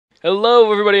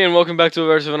Hello, everybody, and welcome back to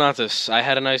Everto Venatus. I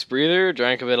had a nice breather,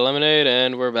 drank a bit of lemonade,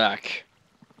 and we're back.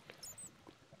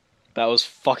 That was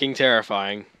fucking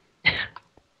terrifying.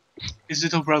 Is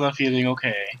little brother feeling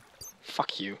okay?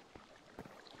 Fuck you.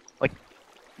 Like,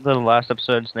 the last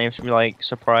episode's name should be like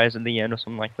Surprise in the End or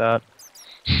something like that.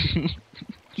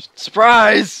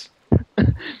 Surprise!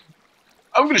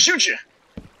 I'm gonna shoot you!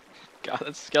 God,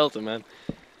 that's a skeleton, man.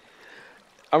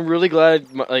 I'm really glad,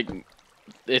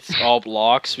 it's all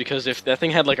blocks, because if that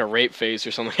thing had, like, a rape face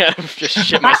or something, I'd have just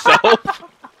shit myself.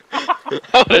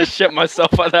 I would have shit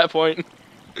myself at that point.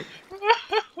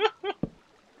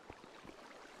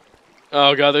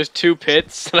 Oh god, there's two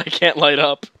pits that I can't light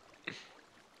up.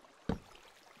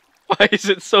 Why is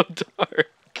it so dark?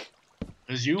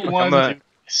 Because you Look, wanted to do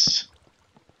this.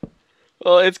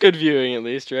 Well, it's good viewing at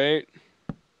least, right?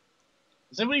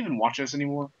 Does anybody even watch us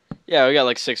anymore? Yeah, we got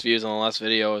like 6 views on the last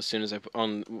video as soon as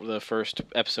on the first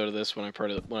episode of this when I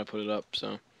put it up,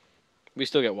 so we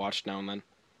still get watched now and then.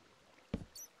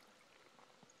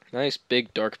 Nice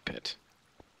big dark pit.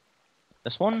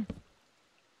 This one?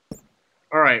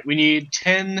 Alright, we need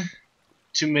 10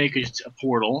 to make a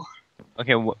portal.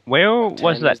 Okay, where was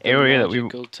 10 that is the area that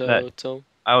magical that total.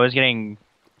 I was getting?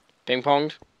 Ping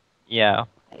ponged? Yeah.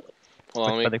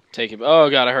 Hold on, Which let me take it. Oh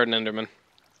god, I heard an Enderman.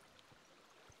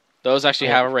 Those actually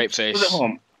have a rape face. Who's at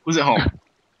home? Who's at home?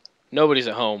 Nobody's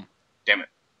at home. Damn it.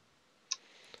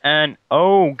 And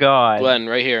oh god. Glenn,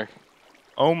 right here.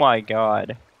 Oh my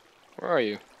god. Where are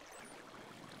you?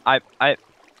 I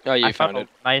Oh, you I found found it.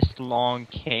 a nice long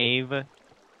cave.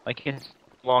 Like it's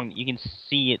long. You can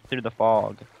see it through the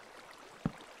fog.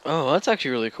 Oh, that's actually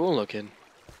really cool looking.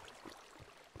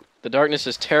 The darkness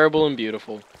is terrible and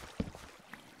beautiful.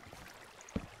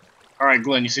 Alright,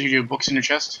 Glenn, you said you have books in your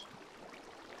chest?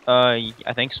 I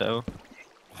think so.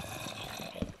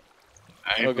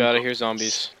 Oh god, I hear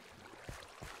zombies.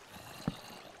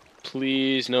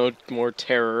 Please, no more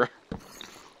terror.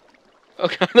 Oh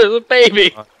god, there's a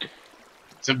baby!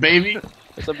 It's a baby?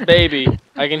 It's a baby.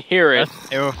 I can hear it. That's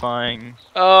terrifying.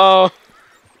 Oh.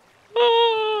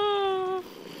 Ah.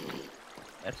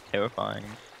 That's terrifying.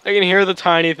 I can hear the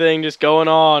tiny thing just going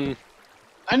on.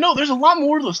 I know, there's a lot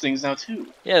more of those things now, too.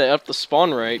 Yeah, they upped the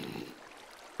spawn rate.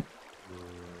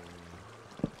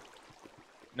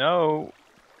 No.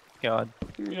 God.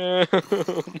 Yeah.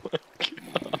 Oh my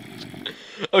god.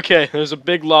 Okay, there's a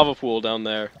big lava pool down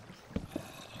there.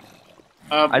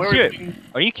 I where see are it. you?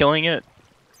 Are you killing it?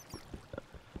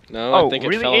 No, Oh, I think it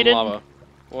really, fell in Aiden? lava.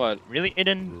 What? Really,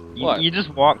 Aiden? What? You just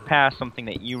walked past something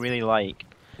that you really like.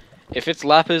 If it's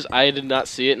lapis, I did not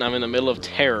see it, and I'm in the middle of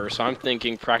terror, so I'm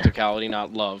thinking practicality,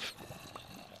 not love.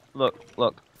 Look.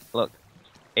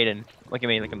 Aiden, look at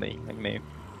me, look at me, look at me.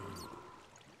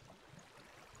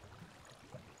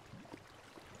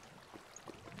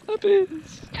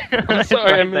 Lapis! I'm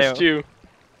sorry, I missed you.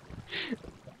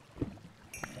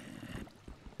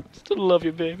 Still love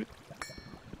you, baby.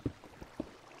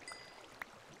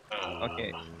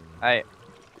 Okay.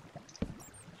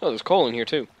 Oh, there's coal in here,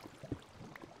 too.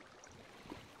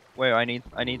 Wait, I need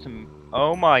some.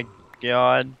 Oh my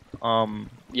god.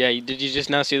 Yeah, did you just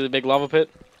now see the big lava pit?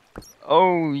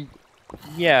 Oh,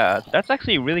 yeah. That's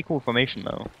actually a really cool formation,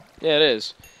 though. Yeah, it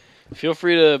is. Feel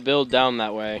free to build down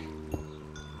that way.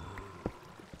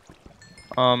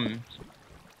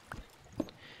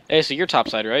 Hey, so you're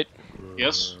topside, right?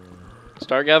 Yes?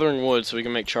 Start gathering wood so we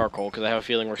can make charcoal, because I have a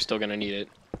feeling we're still gonna need it.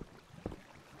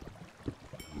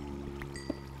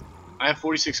 I have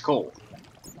 46 coal.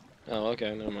 Oh,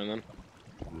 okay, never mind then.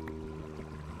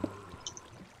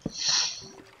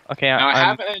 Okay, Now, I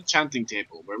I'm. have an enchanting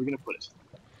table. Where are we gonna put it?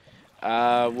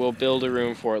 We'll build a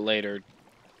room for it later.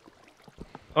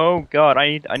 Oh god,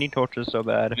 I need torches so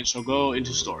bad. And it shall go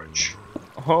into storage.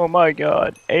 Oh my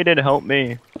god, Aiden, help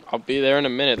me. I'll be there in a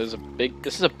minute. This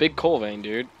is a big coal vein,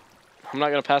 dude. I'm not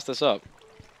gonna pass this up.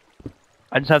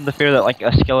 I just have the fear that like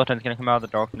a skeleton's gonna come out of the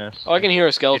darkness. Oh, I can hear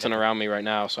a skeleton around me right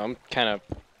now, so I'm kind of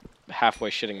halfway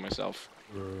shitting myself.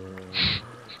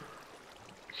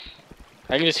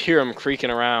 I can just hear him creaking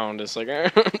around. It's like, Yeah,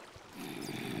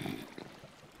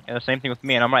 the same thing with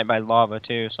me, and I'm right by lava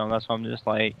too, so that's why I'm just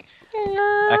like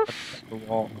back up the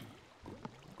wall.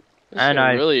 this And is a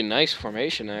I- really nice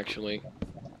formation, actually.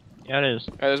 Yeah, it is.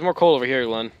 Alright, there's more coal over here,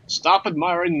 Glenn. Stop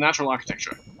admiring natural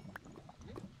architecture.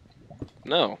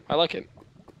 No, I like it.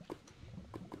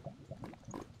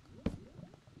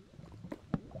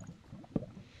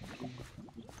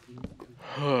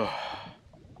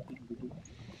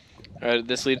 Alright,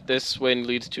 this way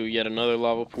leads to yet another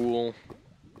lava pool.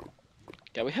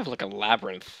 Yeah, we have like a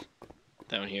labyrinth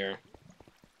down here.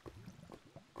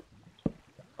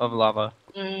 Of lava.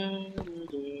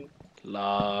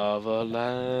 Lava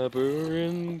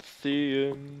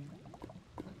labyrinthian.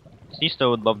 Sisto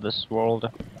would love this world.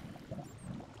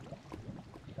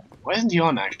 Why isn't he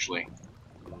on, actually?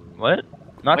 What?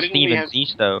 Not Why didn't we Steven, have-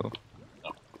 Sisto.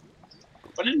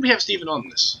 Why didn't we have Steven on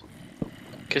this?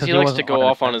 Because 'Cause he he likes to wasn't go on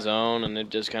off it. on his own, and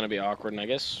it'd just kind of be awkward, and I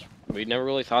guess we never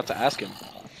really thought to ask him.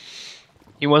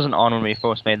 He wasn't on when we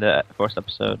first made the first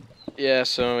episode. Yeah,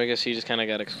 so I guess he just kind of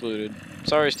got excluded.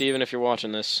 Sorry, Steven, if you're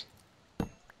watching this.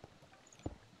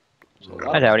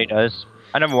 I doubt he does.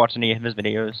 I never watched any of his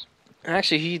videos.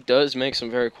 Actually, he does make some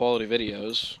very quality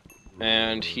videos,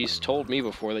 and he's told me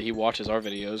before that he watches our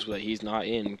videos that he's not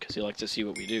in because he likes to see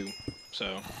what we do.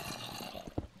 So,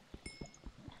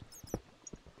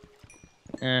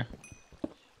 Eh.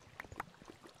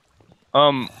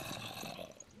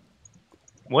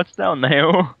 What's down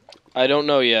there? I don't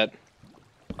know yet.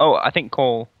 Oh, I think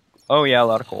coal. Oh yeah, a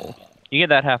lot of coal. You get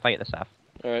that half, I get this half.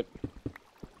 Alright.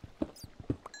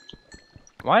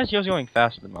 Why is yours going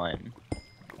faster than mine?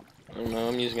 I don't know,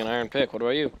 I'm using an iron pick. What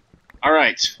about you?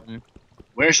 Alright. Mhm.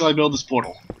 Where shall I build this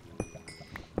portal?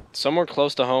 Somewhere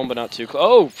close to home, but not too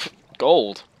close. Oh!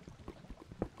 Gold!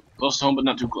 Close to home, but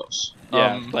not too close.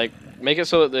 Yeah, Um, like, make it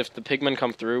so that if the pigmen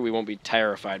come through, we won't be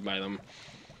terrified by them.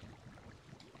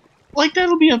 Like,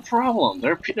 that'll be a problem.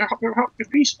 They're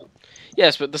peaceful.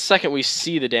 Yes, but the second we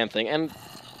see the damn thing, and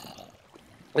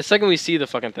the second we see the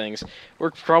fucking things,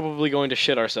 we're probably going to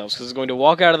shit ourselves, because it's going to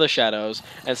walk out of the shadows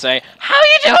and say, "How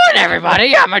you doing,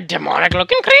 everybody? I'm a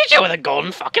demonic-looking creature with a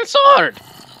golden fucking sword!"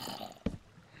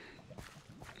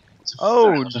 It's a Oh,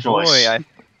 fabulous joy! voice.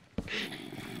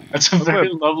 That's a very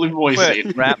lovely voice, Quit.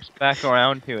 Aiden. Wraps back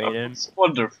around to Aiden. It's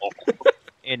wonderful.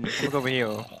 Aiden, look over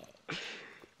here.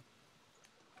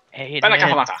 Hey, Bana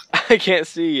Aiden. Kafalata. I can't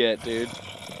see yet, dude.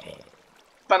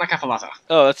 Bana Kafalata.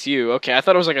 Oh, that's you. Okay, I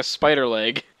thought it was like a spider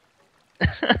leg.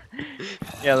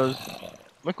 Yeah, those.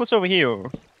 Look what's over here.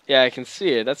 Yeah, I can see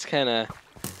it. That's kinda...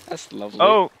 That's lovely.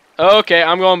 Oh, Okay,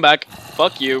 I'm going back.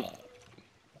 Fuck you.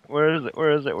 where is it?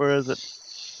 Where is it? Where is it?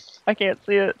 I can't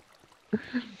see it.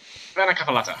 Bana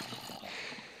Kafalata.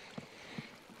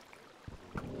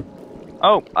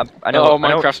 Oh, I know. Oh, I know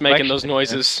Minecraft's what making those direction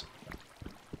noises.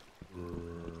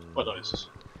 What noises?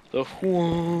 The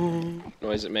whoo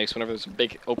noise it makes whenever there's a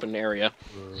big open area.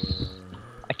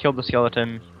 I killed the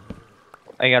skeleton.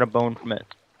 I got a bone from it.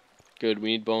 Good,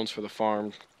 we need bones for the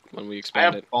farm when we I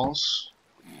expand have it. balls.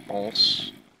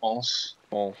 Bones. Balls.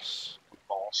 Bones.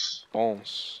 Balls.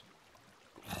 Bones.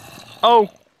 Oh,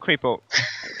 creeper.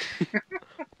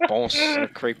 Bones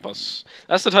and creepers.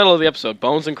 That's the title of the episode,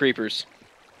 Bones and Creepers.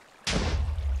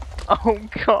 Oh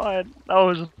god, that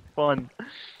was fun.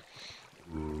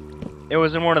 It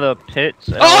was in one of the pits.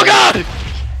 and Oh god!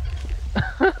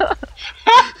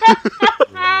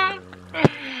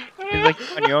 He's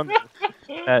like on your own.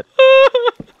 That.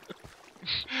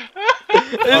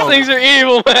 These things are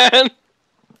evil, man!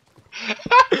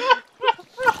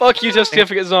 Fuck you,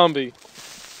 testificate zombie.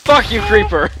 Fuck you,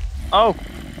 creeper. Oh,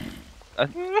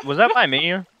 was that by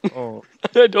me? Oh,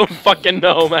 I don't fucking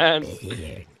know, man.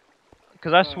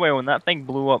 because I swear when that thing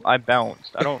blew up, I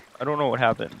bounced. I don't know what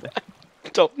happened.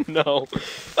 Don't know.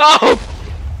 Oh!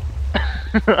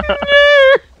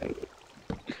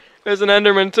 There's an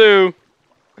Enderman too.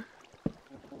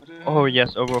 Oh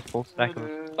yes, over a full stack of.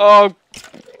 Oh.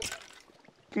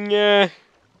 Yeah.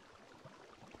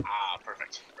 Ah,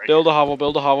 perfect. Right Build a hovel,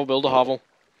 build a hovel, build a hovel.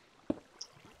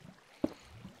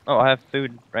 Oh, I have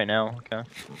food right now. Okay.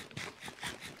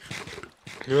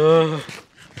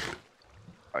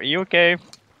 Are you okay?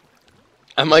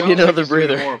 I might need Sounds like another he's doing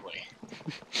breather. horribly.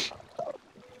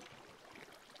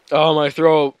 Oh, my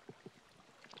throat.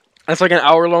 That's like an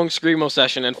hour-long screamo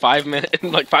session in 5 minutes,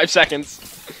 in like 5 seconds.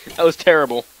 That was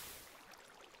terrible.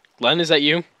 Len, is that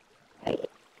you?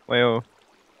 Well,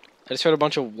 I just heard a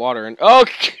bunch of water and oh,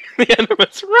 the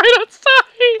Enderman's right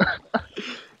outside.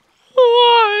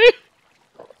 Why?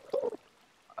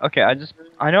 okay.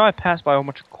 I know I passed by a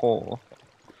bunch of coal.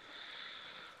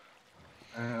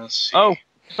 Let's see. Oh,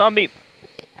 zombie.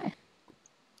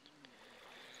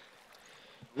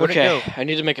 Where'd it Okay, go? I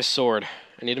need to make a sword.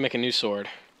 I need to make a new sword.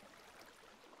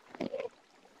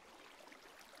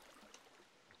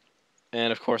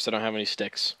 And of course, I don't have any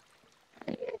sticks.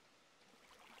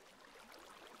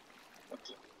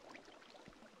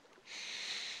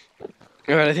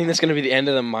 Alright, I think that's going to be the end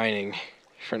of the mining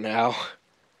for now.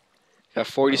 Got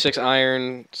 46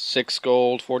 iron, 6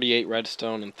 gold, 48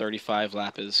 redstone, and 35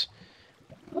 lapis.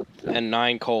 And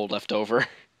 9 coal left over.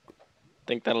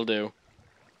 Think that'll do.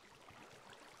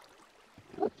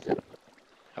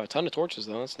 Have a ton of torches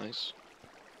though, that's nice.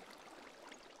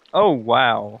 Oh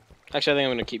wow. Actually, I think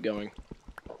I'm going to keep going.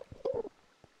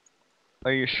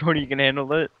 Are you sure you can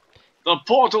handle it? The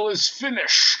portal is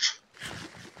finished.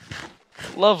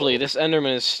 Lovely. This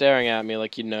Enderman is staring at me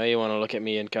like you want to look at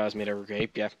me and cause me to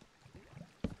rape ya.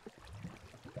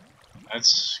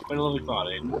 That's quite a lovely thought,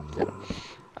 Aiden.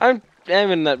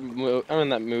 I'm in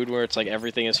that mood where it's like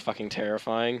everything is fucking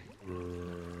terrifying.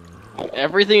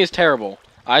 Everything is terrible.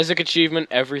 Isaac achievement.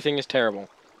 Everything is terrible.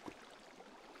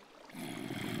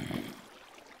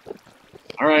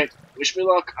 All right, wish me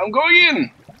luck. I'm going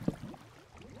in.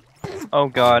 Oh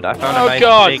god, I found a Oh, nice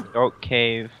God. big dark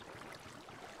cave.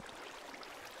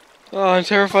 Oh, I'm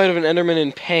terrified of an Enderman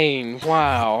in pain.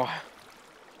 Wow.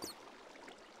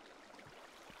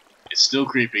 It's still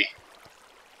creepy.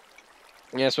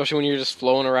 Yeah, especially when you're just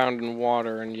floating around in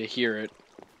water and you hear it.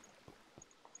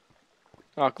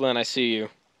 Oh, Glenn, I see you.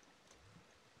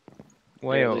 Yeah,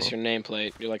 at least Whale. your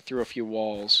nameplate. You're like through a few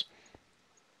walls.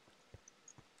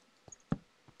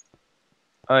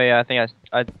 Oh yeah, I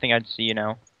think I'd see you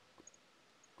now.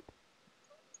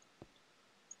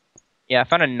 Yeah, I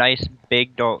found a nice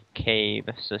big dark cave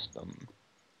system.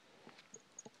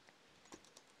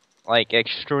 Like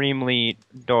extremely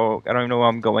dark. I don't know where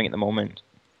I'm going at the moment.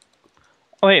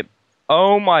 Oh wait.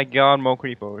 Oh my god, more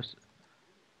creepers.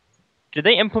 Did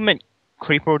they implement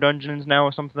creeper dungeons now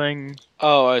or something?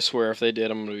 Oh, I swear, if they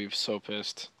did, I'm gonna be so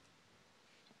pissed.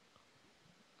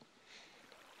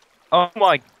 Oh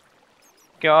my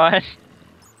god.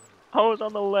 I was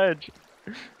on the ledge.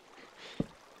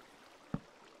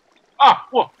 Ah,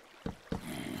 whoa.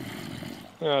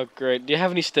 Oh, great. Do you have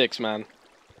any sticks, man?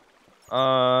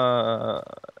 Why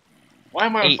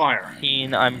am I on fire?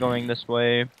 18, I'm going this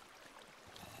way.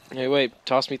 Hey, wait.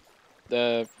 Toss me.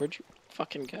 Where'd you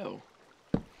fucking go?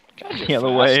 God, you're The other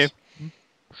fast. way.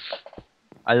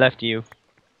 I left you.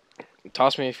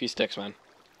 Toss me a few sticks, man.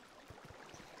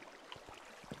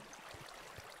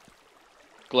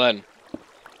 Glenn.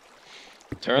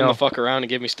 Turn No. the fuck around and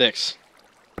give me sticks.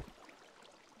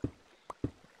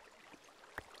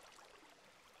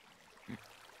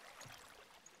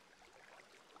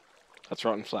 That's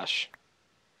rotten flesh.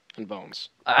 And bones.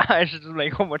 I should just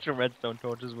make a bunch of redstone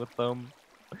torches with them.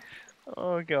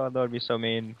 Oh god, that would be so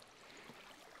mean.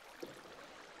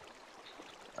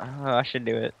 I should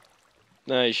do it.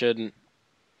 No, you shouldn't.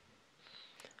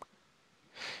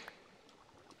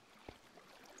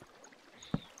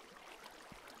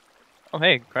 Oh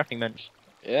hey, crafting bench.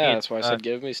 Yeah, Hey, that's why I said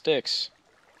give me sticks.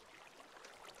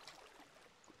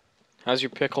 How's your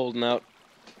pick holding out?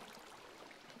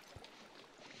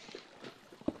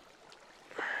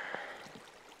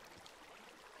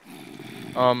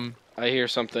 I hear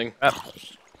something.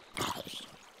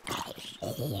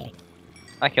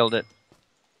 I killed it.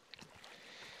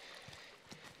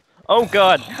 Oh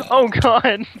god! Oh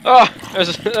god!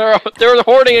 Oh, they're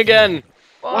hoarding again.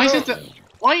 Why is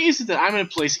it that I'm in a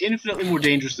place infinitely more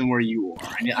dangerous than where you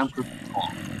are? And yet I'm perfectly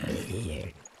calm.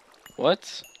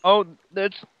 What? Oh,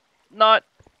 that's not.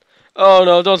 Oh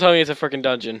no! Don't tell me it's a freaking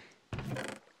dungeon.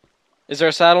 Is there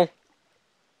a saddle?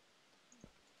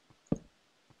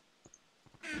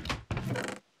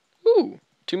 Ooh,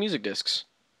 2 music discs.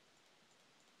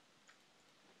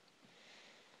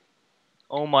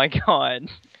 Oh my god.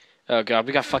 Oh god,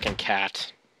 we got fucking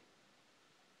cat.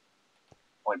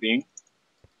 Point being,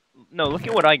 No, look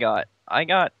at what I got. I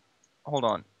got. Hold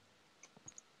on.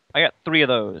 I got 3 of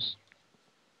those.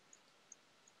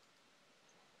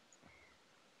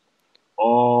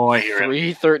 oh, I hear it.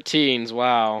 3 13s.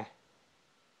 Wow.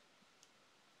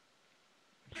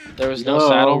 There was no No.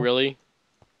 saddle, really.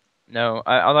 No,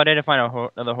 I did find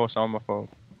another horse armor for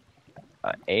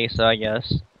Asa, I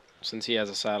guess. Since he has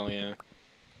a saddle, yeah.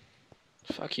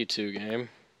 Fuck you too, game.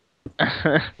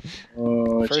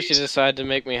 Oh, First you jeez. decide to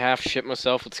make me half shit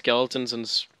myself with skeletons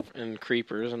and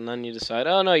creepers, and then you decide,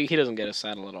 oh no, he doesn't get a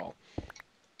saddle at all.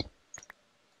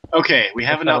 Okay, we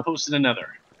have an outpost and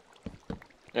another.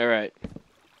 Alright.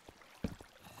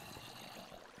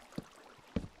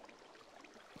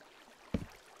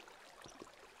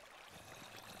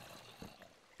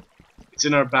 It's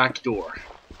in our back door.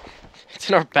 It's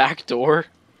in our back door.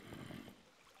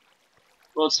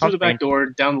 Well, it's through the back door,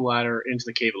 down the ladder, into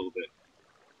the cave a little bit.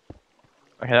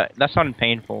 Okay, that sounded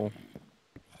painful.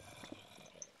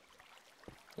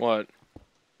 What?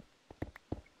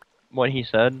 What he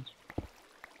said.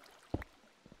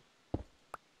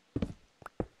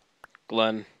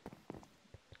 Glenn.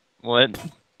 What?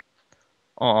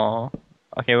 Aw.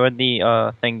 Okay, where'd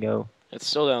the thing go? It's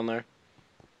still down there.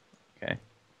 Okay.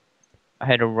 I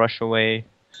had to rush away,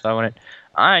 so I wanted.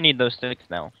 I need those sticks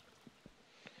now.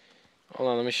 Hold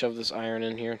on, let me shove this iron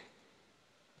in here.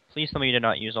 Please tell me you did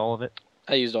not use all of it.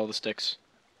 I used all the sticks.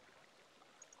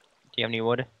 Do you have any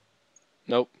wood?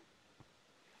 Nope.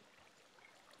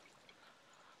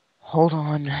 Hold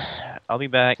on. I'll be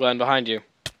back. Glenn, behind you.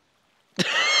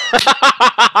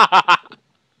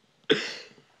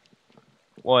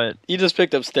 What? You just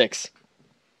picked up sticks.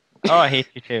 Oh, I hate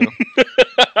you too.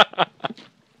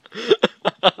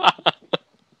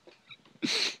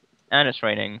 And it's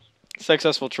raining.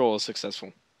 Successful troll is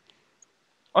successful.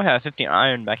 Oh, I have 15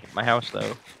 iron back at my house,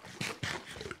 though.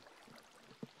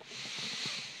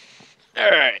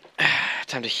 Alright.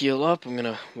 Time to heal up. I'm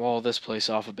gonna wall this place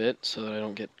off a bit so that I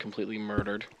don't get completely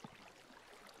murdered.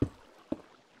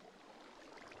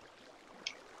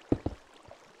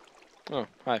 Oh,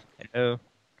 hi. Hello.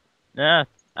 Ah.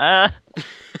 Ah.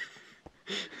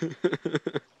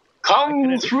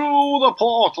 Come through the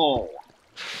portal.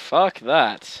 Fuck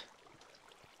that.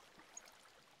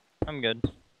 I'm good.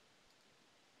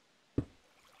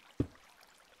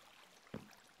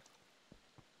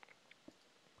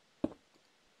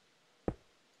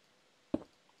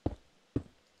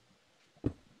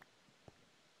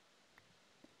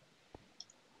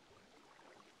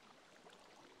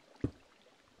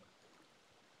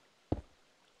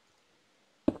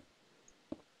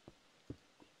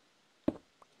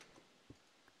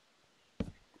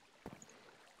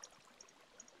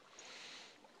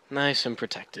 Nice and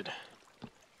protected.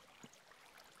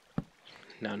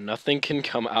 Now nothing can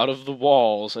come out of the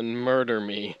walls and murder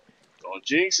me. Don't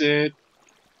jinx it.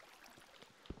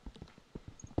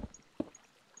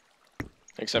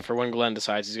 Except for when Glenn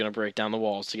decides he's gonna break down the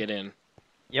walls to get in.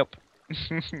 Yep.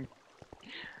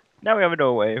 Now we have a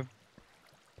doorway.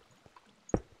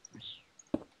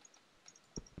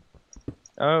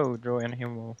 Oh, doorway and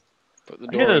him. Put the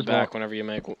I knew there doorway was back whenever you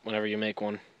make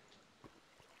one.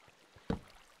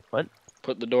 What?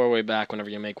 Put the doorway back whenever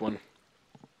you make one.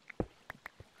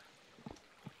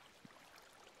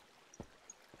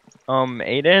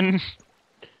 Aiden?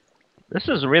 This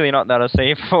is really not that a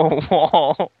safe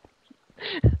wall.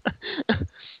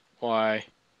 Why?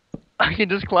 I can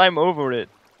just climb over it.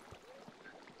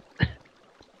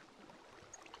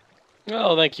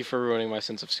 Oh, thank you for ruining my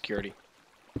sense of security.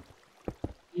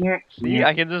 See,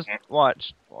 I can just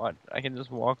watch. What? I can just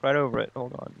walk right over it.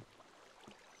 Hold on.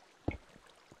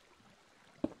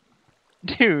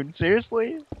 Dude,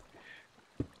 seriously?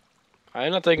 I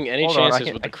am not taking any Hold on,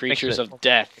 chances with the I can fix creatures it. of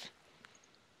death.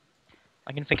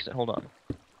 I can fix it. Hold on.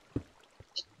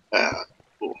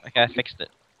 Cool. Okay, I fixed it.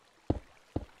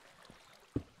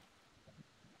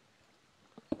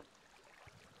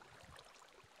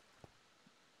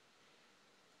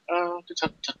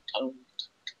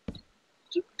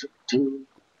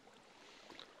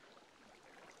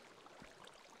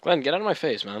 Glenn, get out of my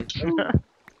face, man.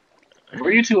 Where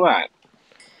are you two at?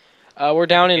 We're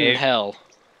down in Okay. hell.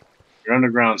 You're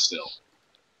underground still.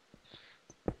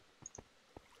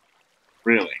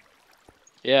 Really?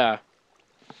 Yeah.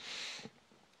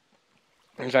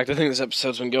 In fact, I think this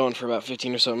episode's been going for about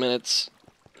 15 or so minutes.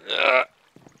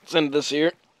 Let's end this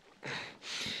here.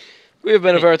 We have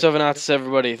been Everto, Venatus,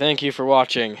 everybody. Thank you for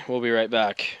watching. We'll be right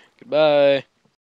back. Goodbye.